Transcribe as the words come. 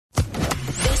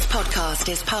podcast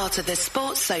is part of the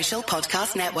Sports Social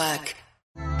Podcast Network.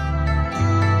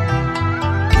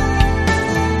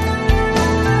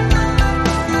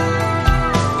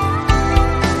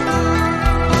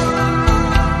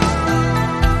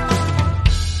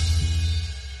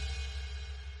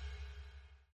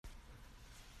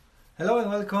 Hello and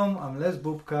welcome, I'm Les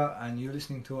Bubka and you're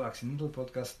listening to Accidental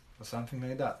Podcast or something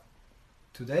like that.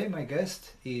 Today my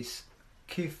guest is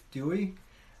Dewey,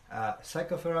 a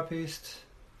psychotherapist,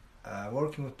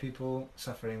 working with people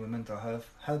suffering with mental health,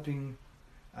 helping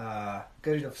get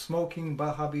rid of smoking,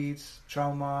 bad habits,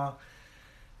 trauma,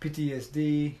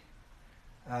 PTSD,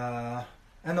 an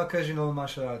occasional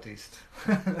martial artist.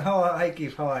 Hi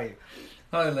Keith, how are you?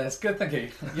 Hi Les, good, thank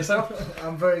you. Yourself?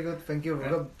 I'm very good, thank you.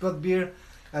 Yeah. Got beer.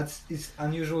 It's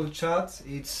unusual chat.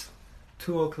 It's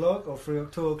 2 o'clock or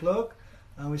 2 o'clock,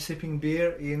 and we're sipping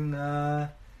beer in On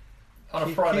a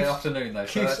Friday afternoon though,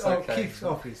 so that's okay. Keith's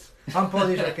office. I'm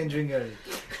Polish, I can drink early.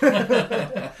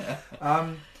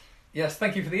 Yes,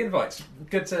 thank you for the invite.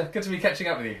 Good to be catching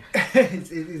up with you.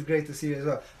 It's great to see you as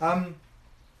well.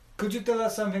 Could you tell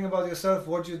us something about yourself?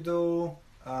 What you do?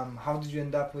 How did you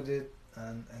end up with it?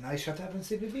 And I shut up and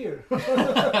sip a beer.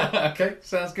 Okay,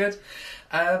 sounds good.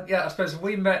 I suppose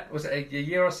we met, was it a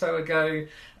year or so ago,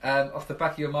 off the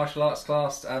back of your martial arts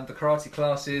class, the karate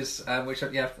classes, which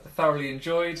I thoroughly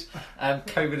enjoyed.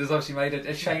 COVID has obviously made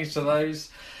a change to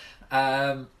those.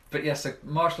 So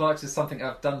martial arts is something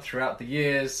I've done throughout the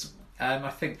years. I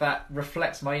think that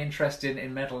reflects my interest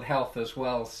in mental health as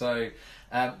well. So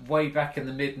way back in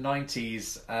the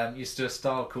mid-90s, used to do a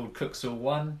style called Kuxul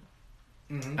 1.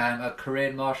 Mm-hmm. A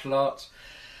Korean martial art.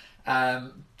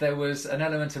 There was an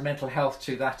element of mental health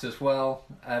to that as well,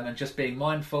 and just being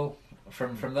mindful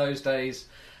from those days.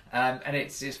 And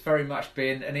it's very much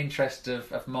been an interest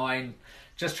of mine,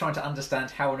 just trying to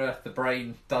understand how on earth the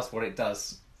brain does what it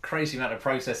does. Crazy amount of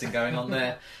processing going on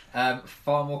there,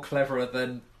 far more cleverer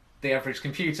than the average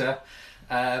computer,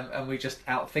 and we just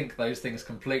outthink those things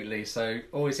completely. So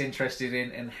always interested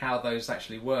in how those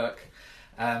actually work.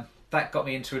 That got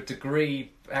me into a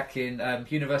degree back in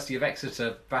University of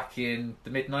Exeter back in the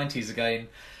mid-90s again,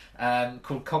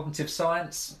 called Cognitive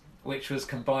Science, which was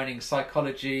combining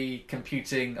psychology,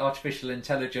 computing, artificial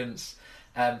intelligence,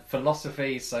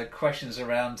 philosophy, so questions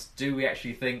around do we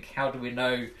actually think, how do we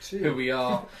know who we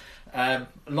are?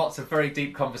 Lots of very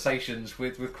deep conversations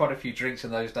with quite a few drinks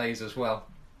in those days as well.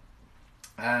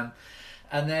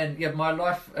 And then, my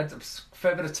life, a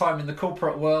fair bit of time in the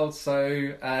corporate world,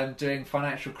 so doing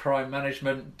financial crime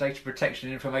management, data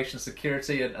protection, information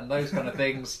security, and those kind of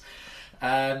things.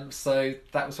 So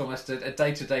that was almost a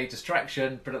day-to-day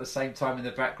distraction, but at the same time in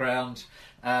the background,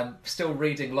 still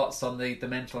reading lots on the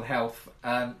mental health,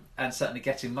 and certainly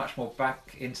getting much more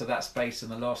back into that space in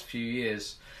the last few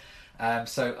years.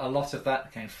 So a lot of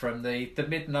that came from the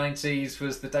mid-90s,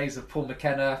 was the days of Paul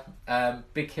McKenna,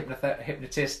 big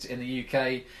hypnotist in the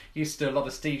UK. Used to do a lot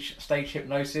of stage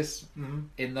hypnosis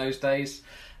in those days.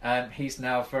 He's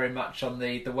now very much on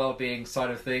the well-being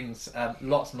side of things.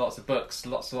 Lots and lots of books,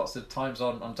 lots of times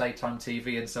on daytime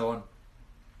TV and so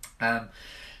on.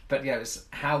 But it was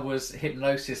how was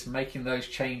hypnosis making those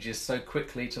changes so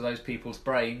quickly to those people's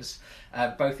brains,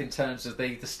 both in terms of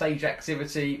the stage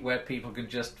activity where people can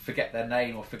just forget their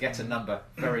name or forget a number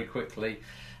very quickly.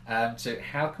 So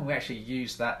how can we actually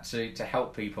use that to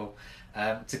help people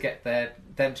to get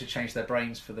them to change their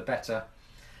brains for the better?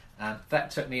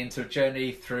 That took me into a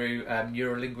journey through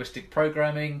neuro-linguistic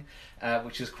programming,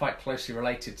 which is quite closely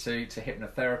related to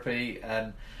hypnotherapy.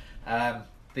 And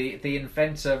the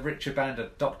inventor, Richard Bandler,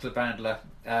 Dr. Bandler,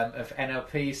 of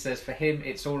NLP, says for him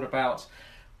it's all about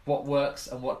what works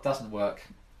and what doesn't work.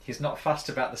 He's not fussed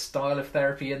about the style of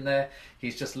therapy in there.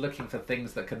 He's just looking for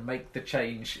things that can make the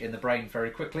change in the brain very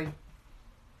quickly.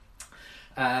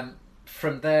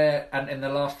 From there, and in the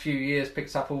last few years,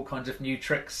 picked up all kinds of new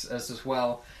tricks as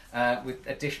well, with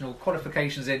additional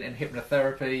qualifications in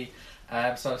hypnotherapy.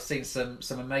 So I've seen some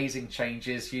amazing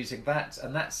changes using that,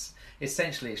 and that's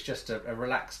essentially it's just a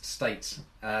relaxed state.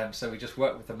 So we just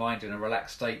work with the mind in a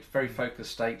relaxed state, very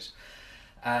focused state.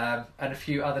 And a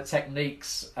few other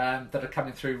techniques that are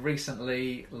coming through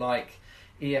recently, like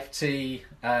EFT,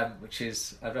 which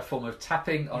is a form of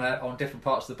tapping on different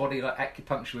parts of the body, like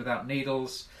acupuncture without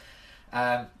needles.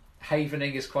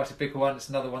 Havening is quite a big one. It's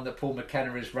another one that Paul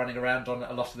McKenna is running around on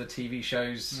a lot of the TV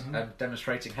shows,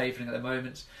 demonstrating havening at the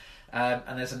moment.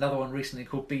 And there's another one recently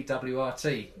called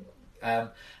BWRT. And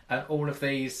all of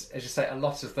these, as you say, a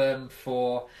lot of them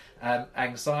for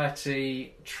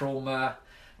anxiety, trauma,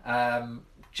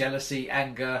 jealousy,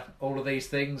 anger, all of these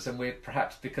things, and we're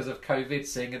perhaps because of COVID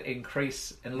seeing an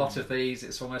increase in a lot of these.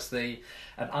 It's almost an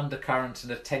undercurrent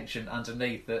and a tension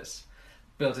underneath that's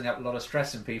building up a lot of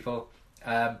stress in people.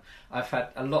 I've had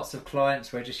lots of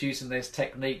clients where just using these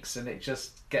techniques and it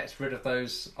just gets rid of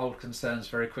those old concerns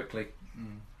very quickly.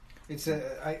 It's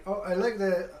I like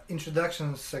the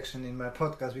introduction section in my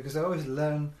podcast because I always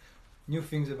learn new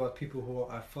things about people who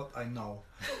I thought I know.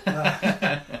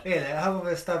 Half of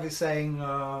the stuff is saying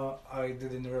I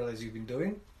didn't realize you've been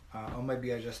doing, or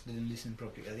maybe I just didn't listen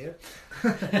properly earlier.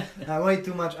 Way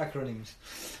too much acronyms.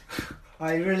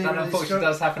 I really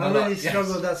does happen a lot. I really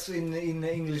struggle that's in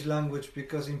the English language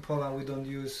because in Poland we don't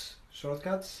use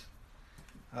shortcuts.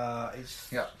 It's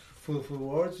full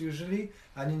words usually,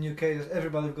 and in UK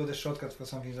everybody got a shortcut for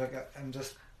something. Like I'm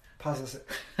just puzzles.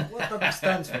 What that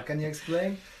stands for? Can you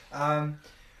explain?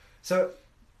 So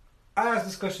I asked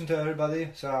this question to everybody,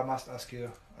 so I must ask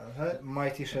you. My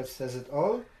T-shirt says it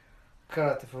all.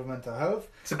 Karate for mental health.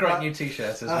 It's a great new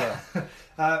T-shirt as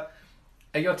well.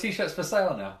 Are your T-shirts for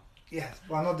sale now? Yes,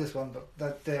 well, not this one, but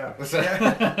that they are.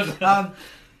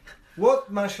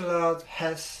 What martial art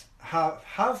has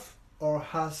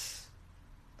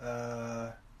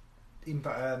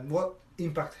impact? What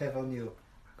impact have on you?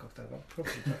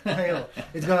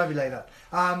 It's gonna be like that.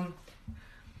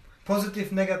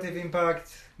 Positive, negative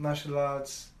impact, martial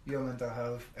arts, your mental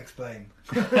health. Explain.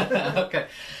 Okay,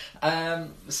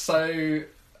 so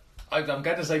I'm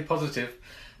going to say positive.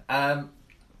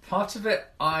 Part of it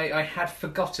I had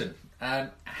forgotten.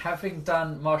 Having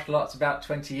done martial arts about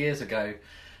 20 years ago,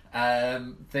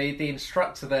 the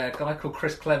instructor there, a guy called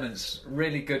Chris Clements,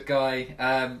 really good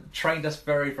guy, trained us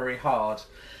very, very hard,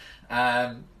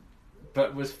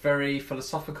 but was very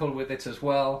philosophical with it as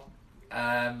well,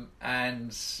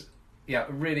 and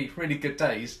really, really good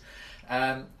days.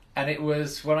 And it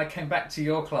was when I came back to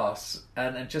your class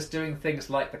and just doing things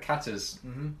like the katas,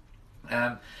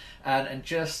 and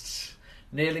just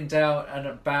kneeling down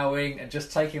and bowing and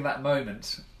just taking that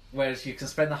moment, whereas you can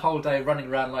spend the whole day running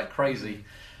around like crazy.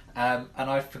 And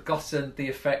I've forgotten the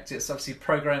effect it's obviously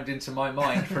programmed into my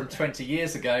mind from 20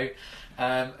 years ago,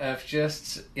 of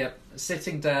just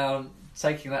sitting down,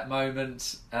 taking that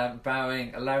moment,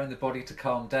 bowing, allowing the body to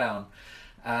calm down.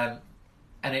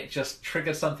 And it just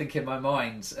triggered something in my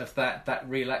mind of that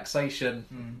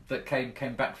relaxation that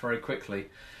came back very quickly.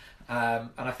 And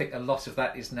I think a lot of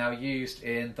that is now used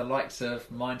in the likes of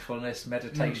mindfulness,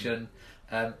 meditation.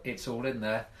 It's all in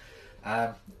there.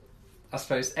 I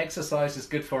suppose exercise is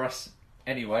good for us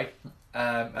anyway.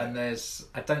 And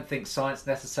I don't think science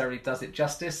necessarily does it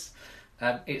justice.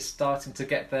 It's starting to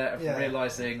get there of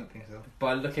realising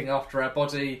by looking after our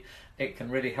body, it can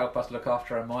really help us look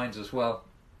after our minds as well.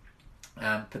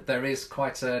 But there is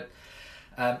quite a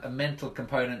mental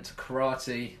component to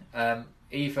karate,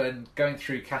 even going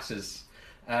through katas,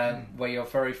 where you're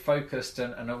very focused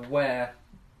and aware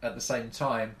at the same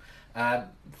time.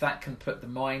 That can put the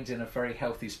mind in a very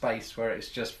healthy space where it's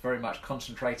just very much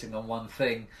concentrating on one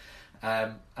thing.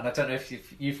 And I don't know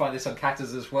if you find this on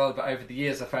katas as well, but over the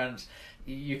years I found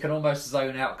you can almost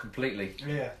zone out completely.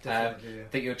 Yeah, definitely.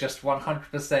 That you're just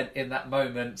 100% in that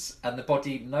moment, and the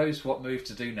body knows what move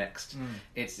to do next.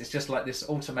 It's just like this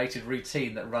automated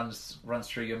routine that runs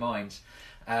through your mind,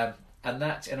 and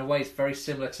that in a way is very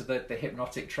similar to the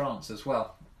hypnotic trance as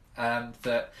well.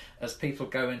 That as people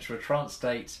go into a trance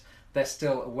state, they're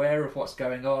still aware of what's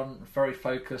going on, very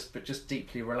focused, but just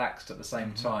deeply relaxed at the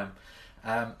same time.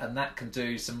 And that can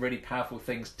do some really powerful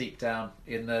things deep down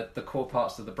in the core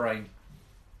parts of the brain.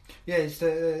 Yeah, it's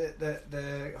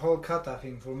the whole kata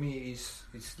thing for me is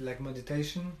it's like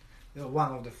meditation.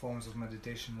 One of the forms of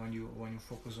meditation when you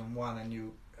focus on one and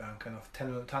you kind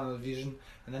of tunnel vision,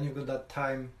 and then you got that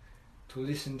time to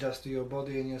listen just to your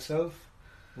body and yourself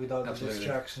without the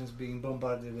distractions, being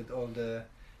bombarded with all the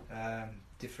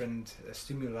different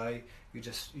stimuli.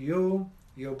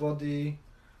 Your body,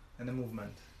 and the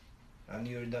movement, and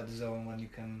you're in that zone when you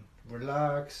can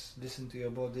relax, listen to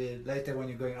your body. Later, when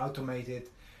you're going automated,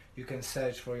 you can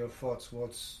search for your thoughts,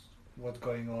 what's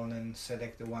going on, and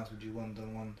select the ones which you want,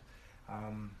 don't want.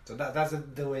 So that's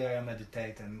the way I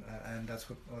meditate, and that's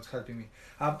what's helping me.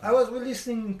 I was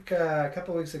listening a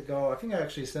couple of weeks ago. I think I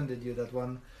actually sent you that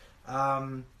one.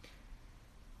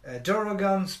 Joe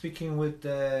Rogan speaking with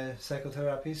the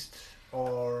psychotherapist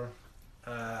or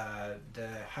the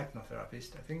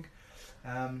hypnotherapist, I think,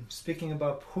 speaking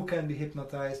about who can be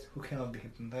hypnotized, who cannot be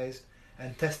hypnotized,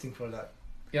 and testing for that.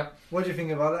 Yep. What do you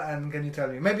think about that? And can you tell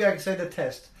me? Maybe I can say the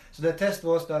test. So the test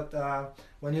was that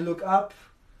when you look up,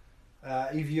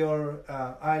 if your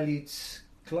eyelids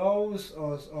close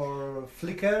or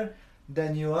flicker,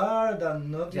 then you are,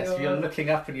 then not Yes, you are. you're looking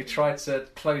up and you try to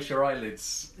close your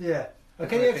eyelids. Yeah. With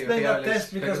Can you explain that eyelids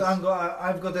test? Because fingers.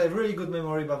 I've got a really good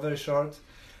memory, but very short.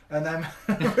 And I'm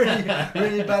really,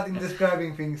 really bad in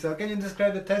describing things. So can you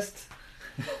describe the test?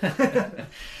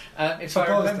 If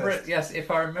I remember it, yes,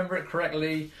 if I remember it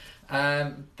correctly,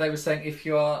 they were saying if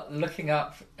you are looking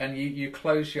up and you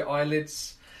close your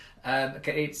eyelids,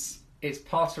 okay, it's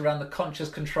part around the conscious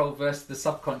control versus the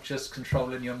subconscious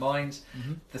control in your mind.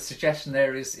 Mm-hmm. The suggestion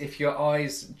there is if your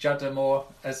eyes judder more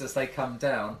as they come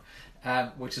down,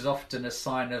 which is often a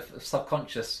sign of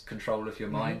subconscious control of your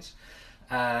mind,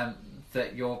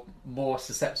 that you're more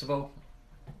susceptible.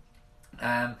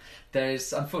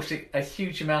 There's unfortunately a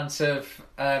huge amount of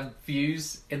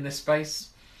views in this space.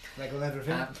 Like on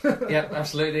everything. Yeah,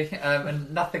 absolutely,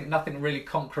 and nothing really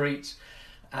concrete.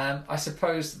 I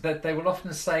suppose that they will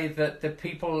often say that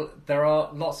there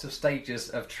are lots of stages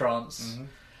of trance. Mm-hmm.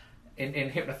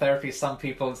 In hypnotherapy, some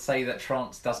people say that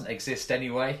trance doesn't exist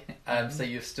anyway, so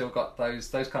you've still got those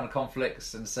kind of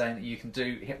conflicts, and saying that you can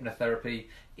do hypnotherapy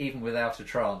even without a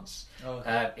trance.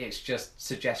 Okay. It's just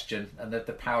suggestion and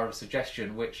the power of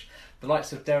suggestion, which the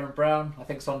likes of Darren Brown, I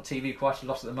think, is on TV quite a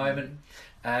lot at the moment.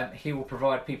 He will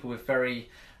provide people with very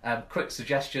quick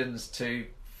suggestions to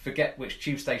forget which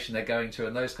tube station they're going to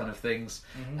and those kind of things.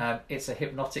 It's a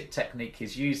hypnotic technique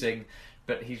he's using,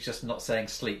 but he's just not saying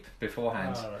sleep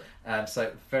beforehand. Right.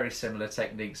 So very similar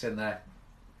techniques in there.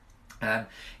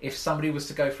 If somebody was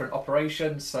to go for an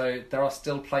operation, so there are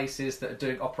still places that are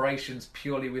doing operations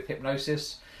purely with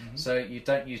hypnosis. So you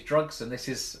don't use drugs, and this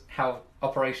is how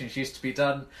operations used to be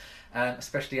done,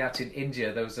 especially out in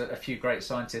India. There was a few great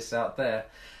scientists out there.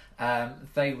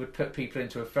 They would put people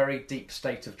into a very deep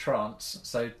state of trance,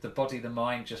 so the body, the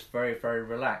mind, just very, very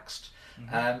relaxed.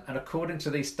 And according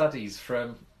to these studies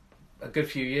from a good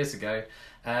few years ago,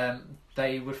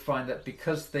 they would find that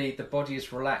because the body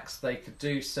is relaxed, they could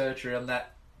do surgery on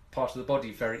that part of the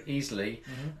body very easily.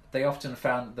 They often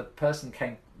found the person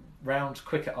came round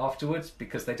quicker afterwards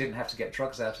because they didn't have to get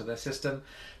drugs out of their system,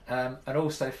 and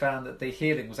also found that the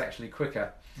healing was actually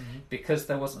quicker because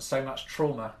there wasn't so much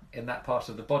trauma in that part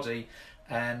of the body,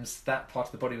 and that part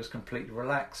of the body was completely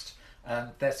relaxed.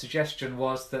 Their suggestion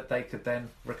was that they could then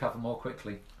recover more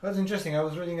quickly. That's interesting. I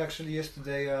was reading actually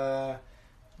yesterday.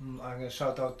 I'm going to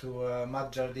shout out to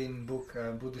Matt Jardine book,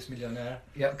 Buddhist Millionaire.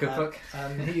 Yeah, good book.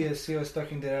 And he was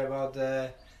talking there about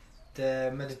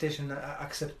the meditation,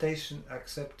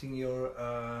 accepting your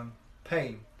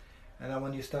pain, and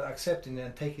when you start accepting it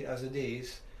and take it as it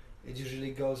is, it usually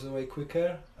goes away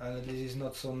quicker, and it is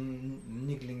not so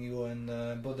niggling you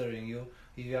and bothering you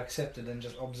if you accept it and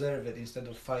just observe it instead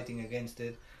of fighting against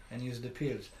it and use the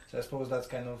pills. So I suppose that's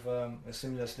kind of a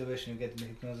similar situation you get in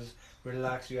hypnosis.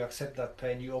 Relax, you accept that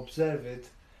pain, you observe it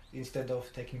instead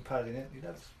of taking part in it.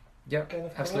 That's Yeah, kind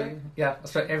of absolutely. correct. Yeah,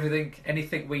 so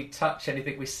anything we touch,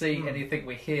 anything we see, anything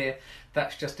we hear,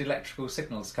 that's just electrical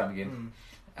signals coming in.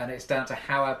 And it's down to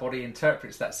how our body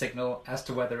interprets that signal as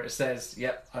to whether it says,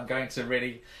 yep, I'm going to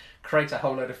really create a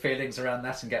whole load of feelings around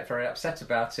that and get very upset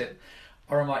about it,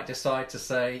 or I might decide to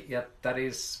say, yeah, that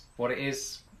is what it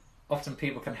is. Often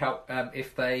people can help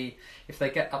if they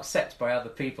get upset by other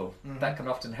people. That can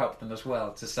often help them as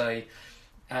well to say,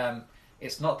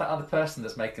 it's not that other person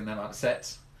that's making them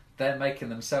upset. They're making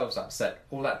themselves upset.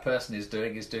 All that person is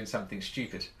doing something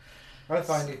stupid. I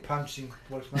find it punching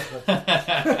works much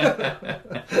better.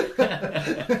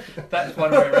 That's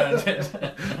one way around it.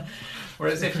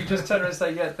 Whereas if you just turn around and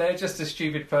say, yeah, they're just a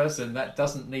stupid person, that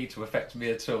doesn't need to affect me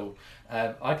at all.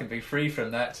 I can be free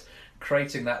from that,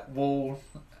 creating that wall,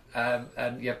 and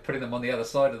putting them on the other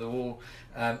side of the wall,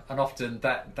 and often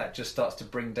that just starts to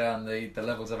bring down the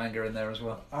levels of anger in there as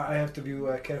well. I have to be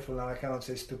careful now. I cannot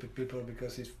say stupid people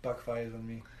because it backfires on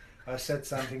me. I said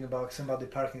something about somebody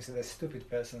parking, said a stupid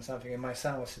person, something, and my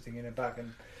son was sitting in the back,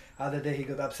 and other day he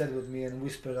got upset with me and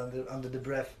whispered under the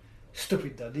breath,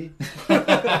 "Stupid, Daddy."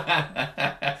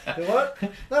 What?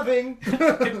 Nothing.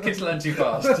 Kids learn too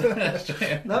fast.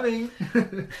 Nothing.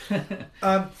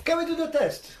 Can we do the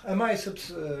test? Am I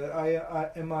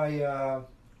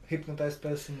hypnotized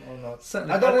person or not?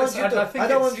 Certainly. I don't want you to. think I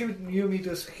don't it's- want you me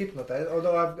to hypnotize.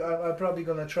 Although I'm probably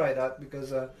gonna try that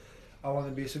because I want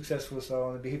to be successful, so I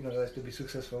want to be hypnotized to be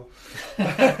successful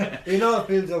in all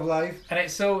fields of life. And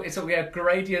it's all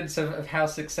gradients of how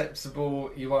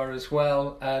successful you are as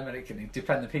well, and it can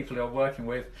depend on the people you're working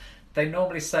with. They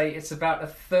normally say it's about a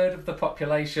third of the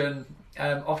population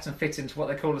often fit into what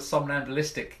they call a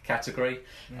somnambulistic category.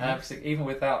 So even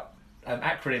without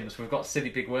acronyms, we've got silly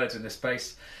big words in this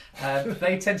space.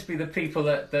 They tend to be the people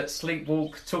that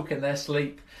sleepwalk, talk in their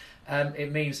sleep.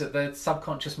 it means that the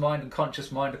subconscious mind and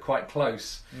conscious mind are quite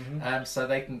close, so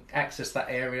they can access that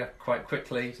area quite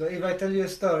quickly. So if I tell you a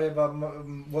story about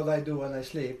what I do when I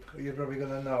sleep, you're probably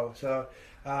going to know. So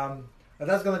but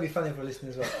that's going to be funny for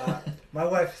listeners as well. My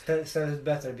wife says it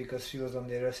better because she was on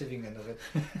the receiving end of it.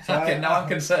 So Okay, now I'm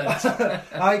concerned.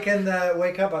 I can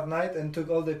wake up at night and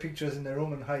took all the pictures in the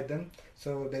room and hide them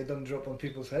so they don't drop on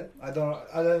people's head. I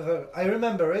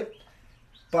remember it,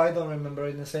 but I don't remember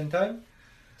it at the same time.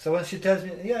 So when she tells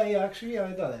me, actually,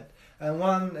 I done it. And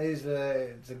one is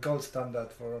the gold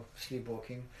standard for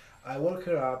sleepwalking. I woke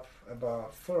her up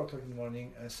about 4 o'clock in the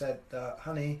morning and said,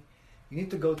 honey, you need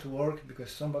to go to work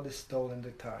because somebody's stolen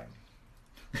the time.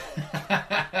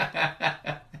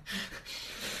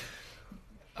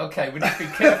 Okay, we need to be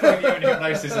careful with you in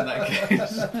hypnosis in that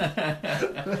case.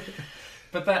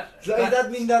 But does that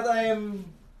mean that I am...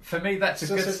 For me, that's a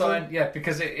good sign,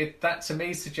 because that to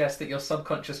me suggests that your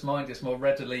subconscious mind is more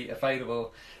readily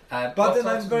available. But then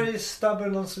I'm very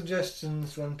stubborn on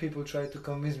suggestions. When people try to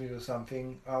convince me of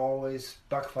something, I always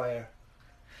backfire.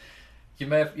 You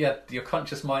may have, your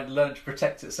conscious mind learned to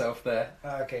protect itself there.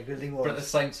 Okay, building walls. But at the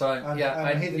same time,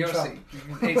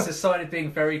 it's a sign of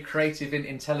being very creative in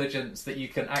intelligence that you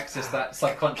can access that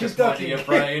subconscious mind in your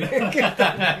brain.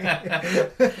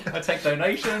 I take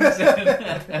donations.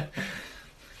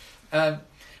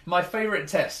 My favourite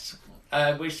test,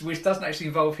 which doesn't actually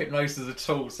involve hypnosis at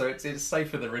all, so it's safe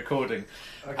for the recording,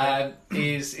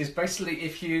 is basically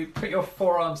if you put your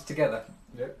forearms together,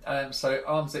 so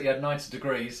arms at 90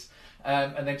 degrees,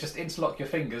 and then just interlock your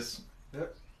fingers,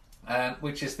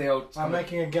 which is the old... I'm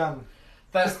making a gun.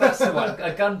 That's the one,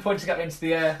 a gun pointing up into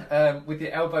the air with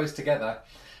your elbows together,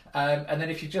 and then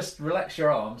if you just relax your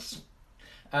arms,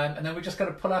 and then we're just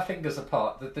going to pull our fingers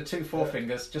apart, the two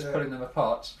forefingers, just pulling them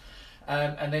apart.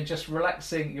 And then just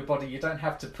relaxing your body. You don't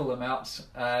have to pull them out.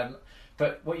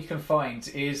 But what you can find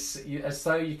is, as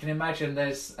though you can imagine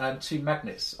there's two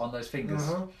magnets on those fingers.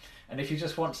 And if you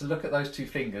just want to look at those two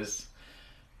fingers,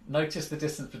 notice the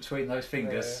distance between those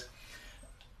fingers.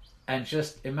 And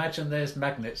just imagine there's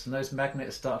magnets, and those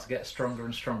magnets start to get stronger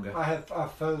and stronger. I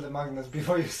felt the magnets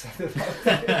before you said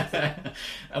it.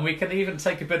 And we can even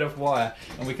take a bit of wire,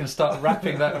 and we can start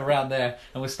wrapping that around there,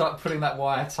 and we'll start putting that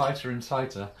wire tighter and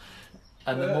tighter.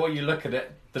 And the more you look at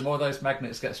it, the more those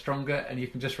magnets get stronger, and you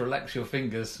can just relax your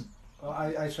fingers. Well,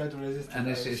 I try to resist. And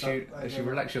as you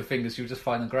relax your fingers, you'll just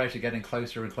find them gradually getting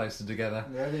closer and closer together.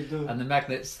 Yeah, they do. And the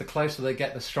magnets, the closer they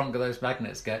get, the stronger those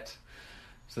magnets get.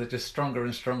 So they're just stronger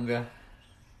and stronger.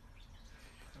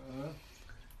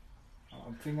 I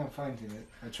think I'm finding it.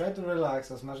 I try to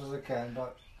relax as much as I can,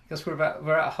 but... Because we're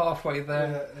about halfway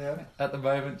there at the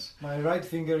moment. My right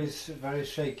finger is very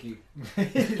shaky.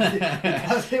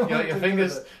 Your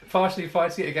fingers partially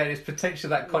fighting it again. It's potentially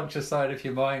that conscious side of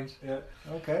your mind. Yeah.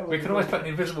 Okay. We can always put an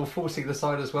invisible force either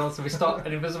side as well. So we start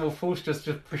an invisible force just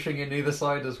pushing in either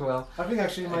side as well. I think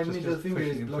actually my middle finger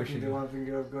is blocking the one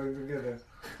finger of going together.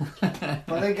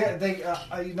 But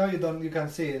I know you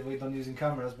can't see it. We don't using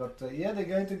cameras, but they're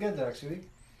going together actually.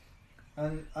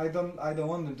 And I don't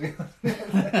want them to.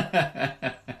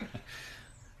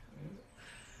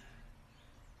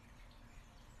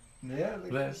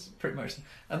 That's pretty much,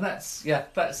 and that's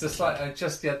the slight.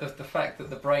 The fact that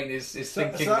the brain is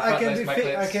thinking. So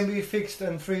I can be fixed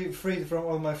and freed from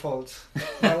all my faults.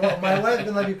 My wife's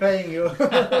gonna be paying you.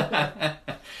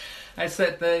 I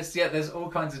said there's all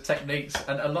kinds of techniques,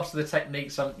 and a lot of the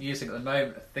techniques I'm using at the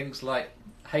moment are things like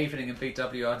havening and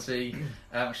BWRT,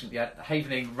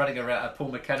 havening, running around,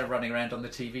 Paul McKenna running around on the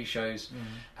TV shows.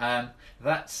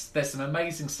 There's some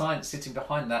amazing science sitting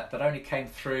behind that only came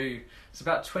through. It's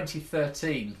about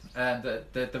 2013,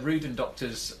 the Rudin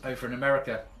doctors over in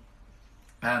America.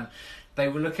 They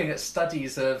were looking at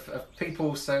studies of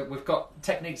people. So we've got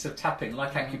techniques of tapping,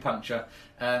 like acupuncture,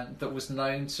 that was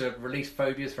known to release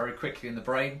phobias very quickly in the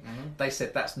brain. They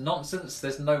said that's nonsense.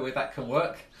 There's no way that can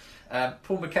work.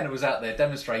 Paul McKenna was out there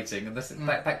demonstrating, and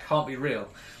that can't be real.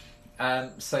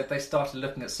 So they started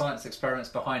looking at science experiments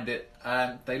behind it.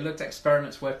 They looked at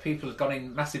experiments where people had gone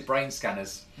in massive brain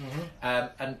scanners,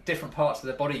 and different parts of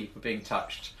their body were being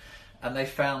touched, and they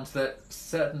found that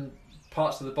certain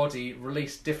parts of the body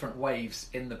released different waves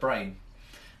in the brain.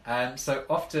 So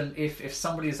often if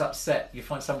somebody is upset, you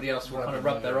find somebody else will kind of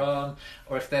rub their arm,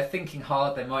 or if they're thinking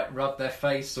hard, they might rub their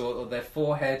face or their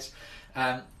forehead.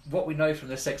 What we know from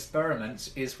this experiment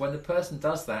is when the person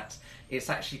does that, it's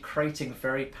actually creating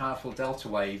very powerful delta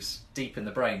waves deep in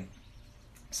the brain.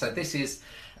 So this is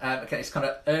it's kind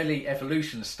of early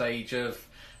evolution stage of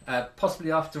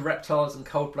possibly after reptiles and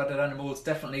cold-blooded animals,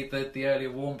 definitely the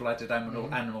earlier warm-blooded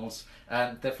animals.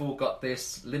 They've all got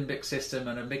this limbic system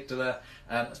and amygdala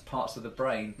as parts of the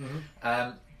brain.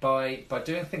 By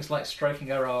doing things like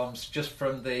stroking our arms just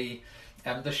from the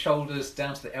shoulders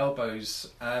down to the elbows,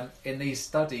 in these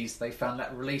studies they found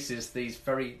that releases these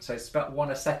so it's about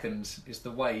 1 a second is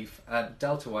the wave,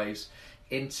 delta waves,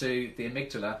 into the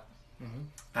amygdala.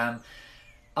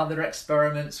 Other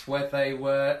experiments where they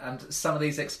were, and some of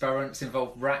these experiments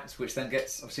involved rats, which then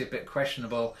gets obviously a bit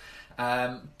questionable,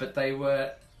 but they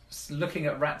were looking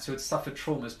at rats who had suffered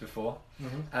traumas before,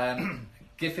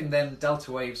 giving them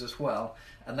delta waves as well,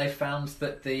 and they found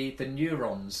that the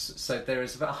neurons, so there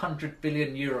is about 100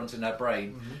 billion neurons in our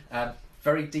brain,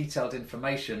 very detailed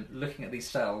information looking at these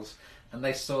cells, and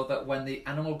they saw that when the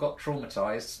animal got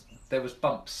traumatized, there was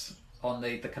bumps on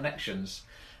the connections,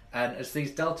 and as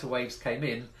these delta waves came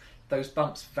in, those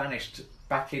bumps vanished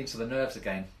back into the nerves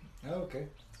again. Oh, okay.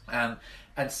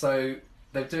 And so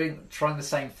they're trying the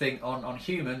same thing on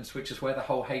humans, which is where the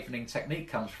whole havening technique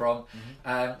comes from.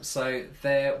 So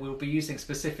we'll be using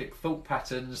specific thought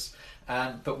patterns,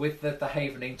 but with the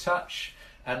havening touch,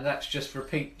 and that's just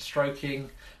repeat stroking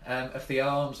of the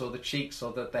arms or the cheeks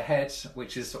or the head,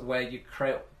 which is where you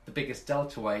create the biggest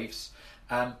delta waves.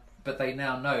 But they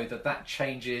now know that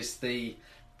changes the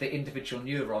individual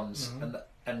neurons,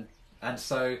 and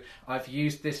so I've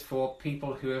used this for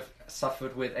people who have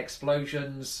suffered with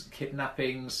explosions,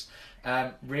 kidnappings,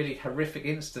 really horrific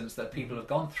incidents that people have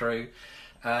gone through,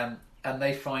 and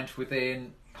they find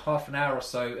within half an hour or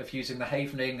so of using the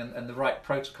havening and the right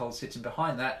protocols sitting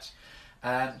behind that,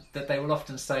 that they will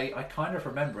often say, I kind of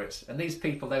remember it. And these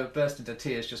people, they would burst into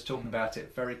tears just talking about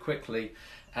it very quickly.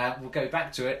 We'll go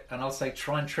back to it, and I'll say,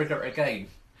 try and trigger it again.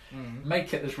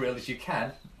 Make it as real as you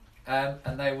can.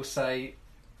 And they will say,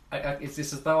 it's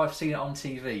as though I've seen it on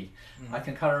TV. I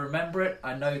can kind of remember it.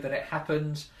 I know that it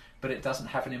happened, but it doesn't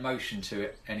have an emotion to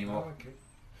it anymore. Oh, okay.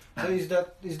 So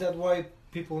is that why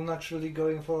people naturally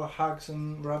going for hugs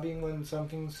and rubbing when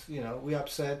something's, we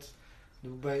upset?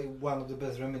 One of the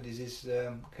best remedies is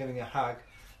having a hug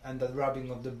and that rubbing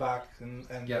of the back and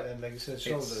like you said,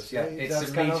 shoulders. It's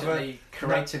immediately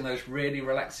creating those really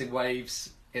relaxing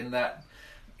waves in that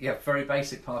very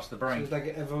basic part of the brain. So it's like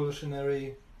an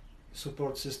evolutionary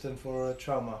support system for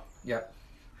trauma. Yeah.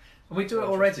 And we do it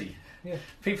already. Yeah.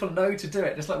 People know to do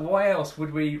it. It's like, why else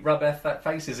would we rub our fat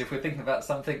faces if we're thinking about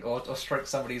something or stroke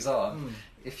somebody's arm?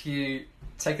 If you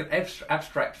take an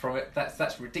abstract from it,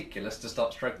 that's ridiculous to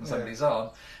start stroking somebody's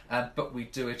arm, but we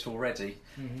do it already.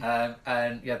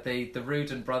 The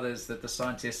Rudin brothers, the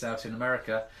scientists out in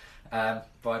America,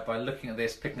 by looking at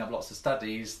this, picking up lots of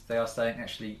studies, they are saying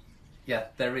actually,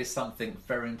 there is something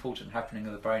very important happening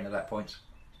in the brain at that point.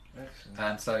 Excellent.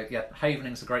 And so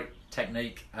havening's a great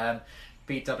technique.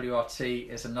 BWRT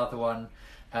is another one,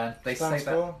 and they Stands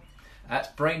say that that's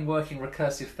brain working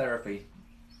recursive therapy.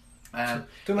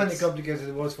 Too many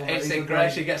complicated words for my It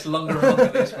gradually gets longer and longer,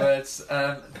 these words.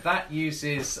 That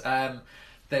uses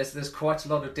there's quite a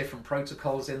lot of different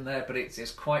protocols in there, but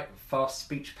it's quite fast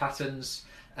speech patterns.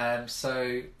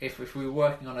 So if we were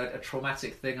working on a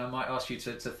traumatic thing, I might ask you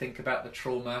to think about the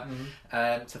trauma,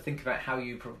 to think about how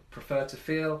you prefer to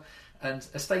feel, and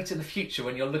a state in the future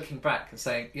when you're looking back and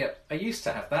saying, I used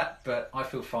to have that, but I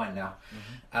feel fine now.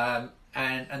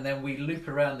 And then we loop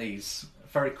around these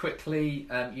very quickly,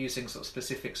 using sort of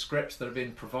specific scripts that have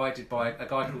been provided by a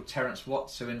guy called Terence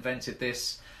Watts, who invented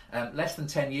this less than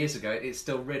 10 years ago. It's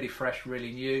still really fresh,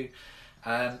 really new.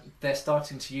 They're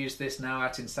starting to use this now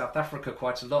out in South Africa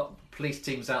quite a lot. Police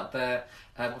teams out there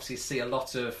obviously see a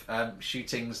lot of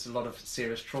shootings, a lot of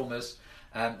serious traumas.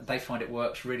 They find it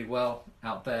works really well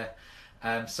out there.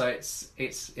 So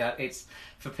it's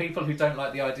for people who don't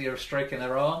like the idea of stroking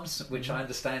their arms, which I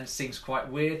understand seems quite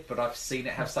weird, but I've seen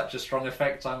it have such a strong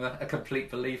effect. I'm a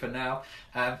complete believer now.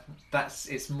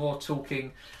 It's more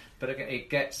talking, but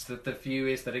it gets the view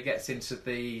is that it gets into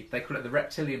they call it the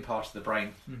reptilian part of the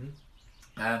brain.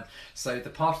 So the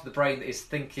part of the brain that is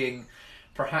thinking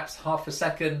perhaps half a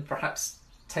second, perhaps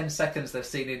 10 seconds they've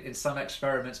seen in some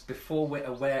experiments before we're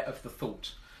aware of the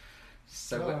thought.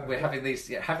 So we're having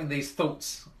these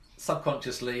thoughts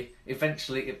subconsciously.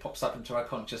 Eventually it pops up into our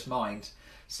conscious mind.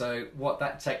 So what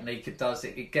that technique does,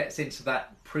 it gets into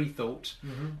that pre-thought,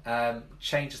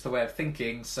 changes the way of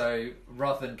thinking. So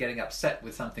rather than getting upset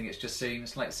with something it's just seen,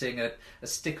 it's like seeing a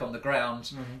stick on the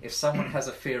ground. If someone has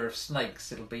a fear of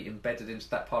snakes, it'll be embedded into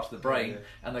that part of the brain,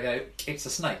 and they go, it's a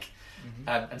snake.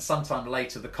 And sometime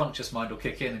later the conscious mind will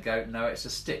kick in and go, no, it's a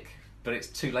stick. but it's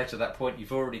too late at that point.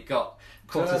 You've already got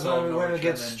So that's cortisol. when we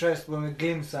get noradrenaline. stressed, when we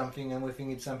glimpse something and we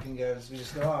think it's something else, we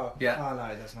just go, oh, Yeah. oh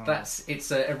no, that's not.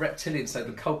 It's a reptilian, so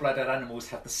the cold-blooded animals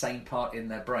have the same part in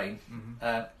their brain.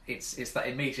 Mhm. It's that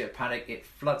immediate panic. It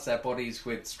floods their bodies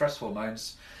with stress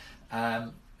hormones,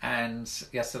 and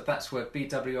yeah, so that's where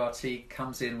BWRT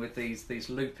comes in with these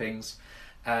loopings.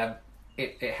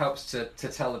 It helps to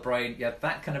tell the brain, yeah,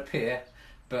 that can appear,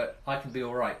 but I can be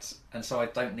all right, and so I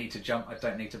don't need to jump. I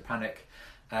don't need to panic,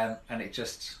 and it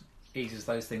just eases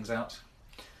those things out.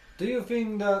 Do you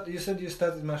think that, you said you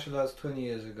started martial arts 20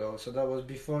 years ago, so that was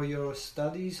before your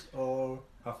studies or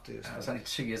after your I was studies? only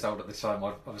 2 years old at the time,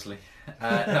 obviously.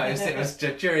 No, it was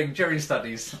during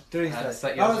studies. During studies.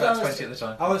 So, yeah, I was about 20 at the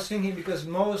time. I was thinking because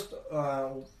most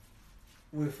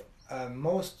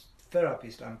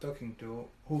therapists I'm talking to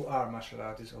who are martial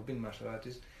artists or been martial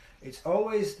artists, it's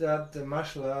always that the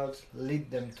martial arts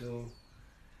lead them to.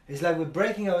 It's like we're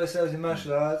breaking ourselves in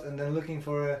martial arts and then looking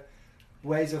for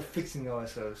ways of fixing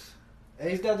ourselves.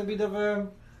 Is that a bit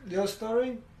of your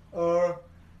story, or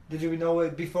did you know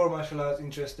before martial arts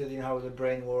interested in how the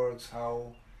brain works,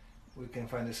 how we can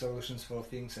find the solutions for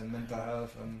things and mental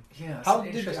health? And Yeah,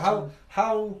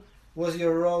 how was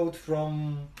your road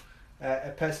from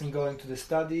a person going to the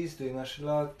studies, doing martial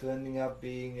art, to ending up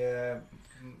being a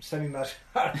semi-martial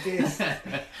artist,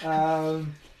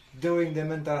 doing the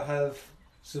mental health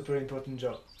super important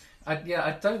job?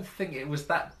 I don't think it was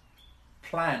that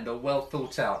planned or well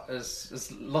thought out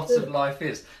as lots of life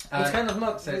is. It's kind of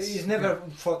not. so It's never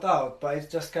thought out, but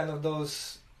it's just kind of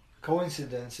those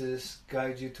coincidences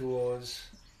guide you towards.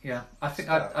 Yeah, I think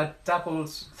I dabbled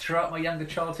throughout my younger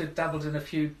childhood. Dabbled in a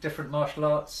few different martial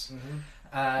arts.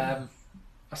 Mm-hmm.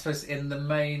 I suppose in the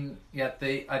main,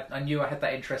 I knew I had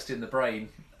that interest in the brain,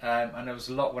 and there was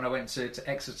a lot when I went to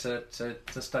Exeter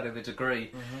to study the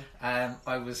degree. Mm-hmm.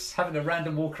 I was having a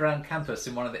random walk around campus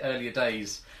in one of the earlier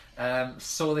days.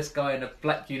 Saw this guy in a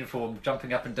black uniform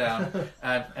jumping up and down,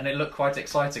 and it looked quite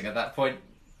exciting at that point.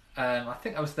 I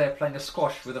think I was there playing a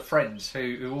squash with a friend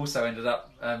who also ended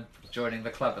up joining the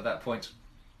club at that point.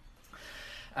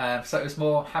 So it was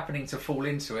more happening to fall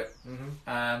into it.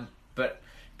 Mm-hmm. But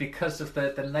because of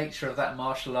the nature of that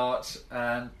martial art,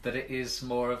 that it is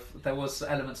more of, there was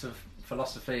elements of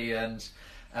philosophy and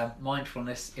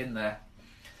mindfulness in there.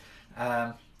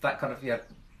 That kind of,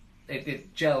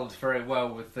 it gelled very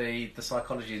well with the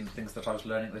psychology and things that I was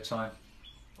learning at the time.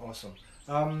 Awesome.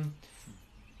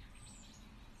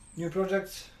 New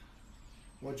projects?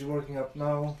 What you working up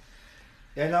now?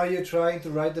 Yeah, now you're trying to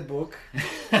write the book.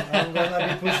 I'm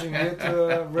gonna be pushing you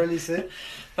to release it.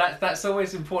 That's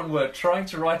always an important word. Trying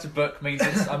to write a book means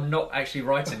I'm not actually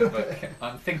writing a book.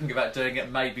 I'm thinking about doing it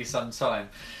maybe sometime.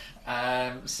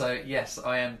 So yes,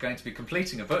 I am going to be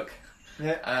completing a book.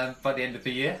 Yeah. By the end of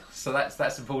the year. So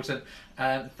that's important.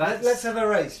 Let's have a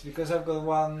race, because I've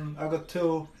got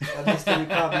two that needs to be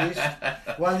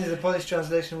published. One is a Polish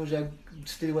translation, which I'm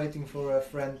still waiting for a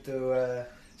friend to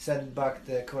send back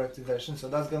the corrected version. So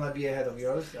that's gonna be ahead of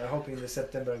yours. I hope in the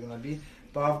September gonna be.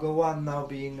 But I've got one now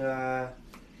being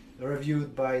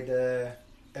reviewed by the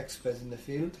experts in the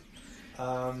field.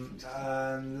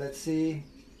 And let's see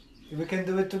if we can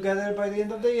do it together by the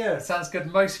end of the year. Sounds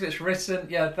good. Most of it's written.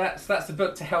 Yeah, that's the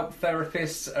book to help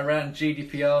therapists around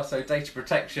GDPR, so data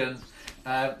protection.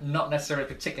 Not necessarily a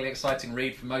particularly exciting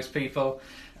read for most people,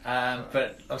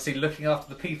 but obviously looking after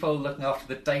the people, looking after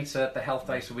the data, the health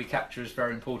data we capture is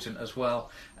very important as well.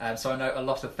 So I know a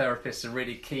lot of therapists are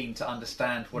really keen to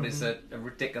understand what is a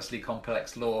ridiculously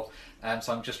complex law.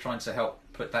 So I'm just trying to help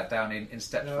put that down in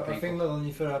steps for people. I think not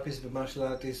only therapists but martial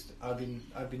artists. I've been.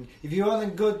 If you want a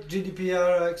good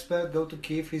GDPR expert, go to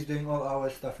Keith. He's doing all our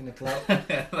stuff in the club.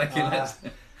 Thank you.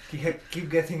 Keep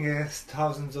getting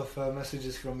thousands of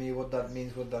messages from me. What that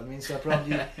means. So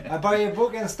I buy a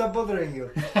book and stop bothering you.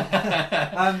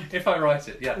 If I write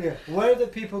it, yeah. Where the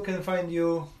people can find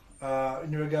you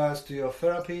in regards to your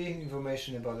therapy,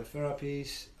 information about the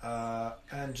therapies,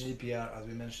 and GDPR, as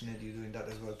we mentioned it, you're doing that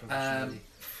as well professionally.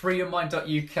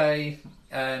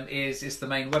 freeyourmind.uk is the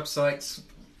main website.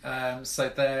 So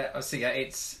there,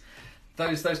 it's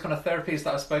those kind of therapies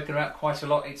that I've spoken about quite a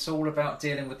lot. It's all about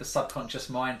dealing with the subconscious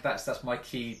mind. That's my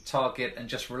key target, and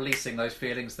just releasing those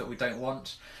feelings that we don't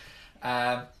want.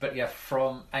 But yeah,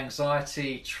 from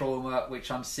anxiety, trauma, which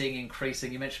I'm seeing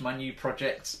increasing. You mentioned my new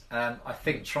project. I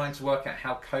think trying to work out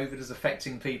how COVID is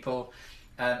affecting people,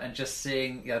 and just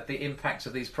seeing the impact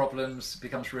of these problems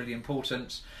becomes really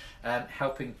important.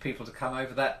 Helping people to come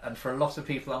over that, and for a lot of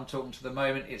people I'm talking to at the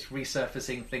moment, it's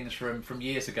resurfacing things from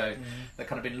years ago that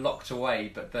kind of been locked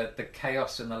away. But the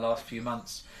chaos in the last few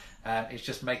months is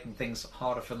just making things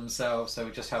harder for themselves. So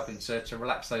we're just helping to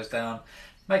relax those down,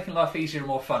 making life easier and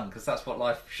more fun, because that's what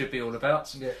life should be all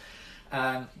about.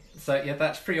 Yeah. So yeah,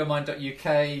 that's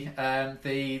freeyourmind.uk.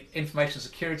 The information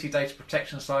security data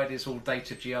protection side is all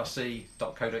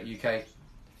datagrc.co.uk.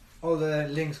 All the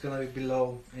links gonna be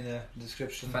below in the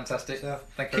description. Fantastic. So,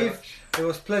 thank you very much. It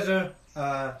was a pleasure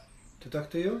to talk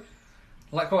to you.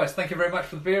 Likewise, thank you very much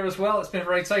for the beer as well. It's been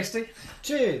very tasty.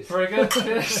 Cheers. Very good.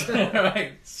 Cheers.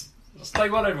 Right. Stay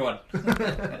well, everyone.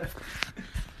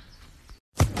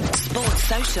 Sports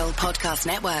Social Podcast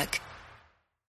Network.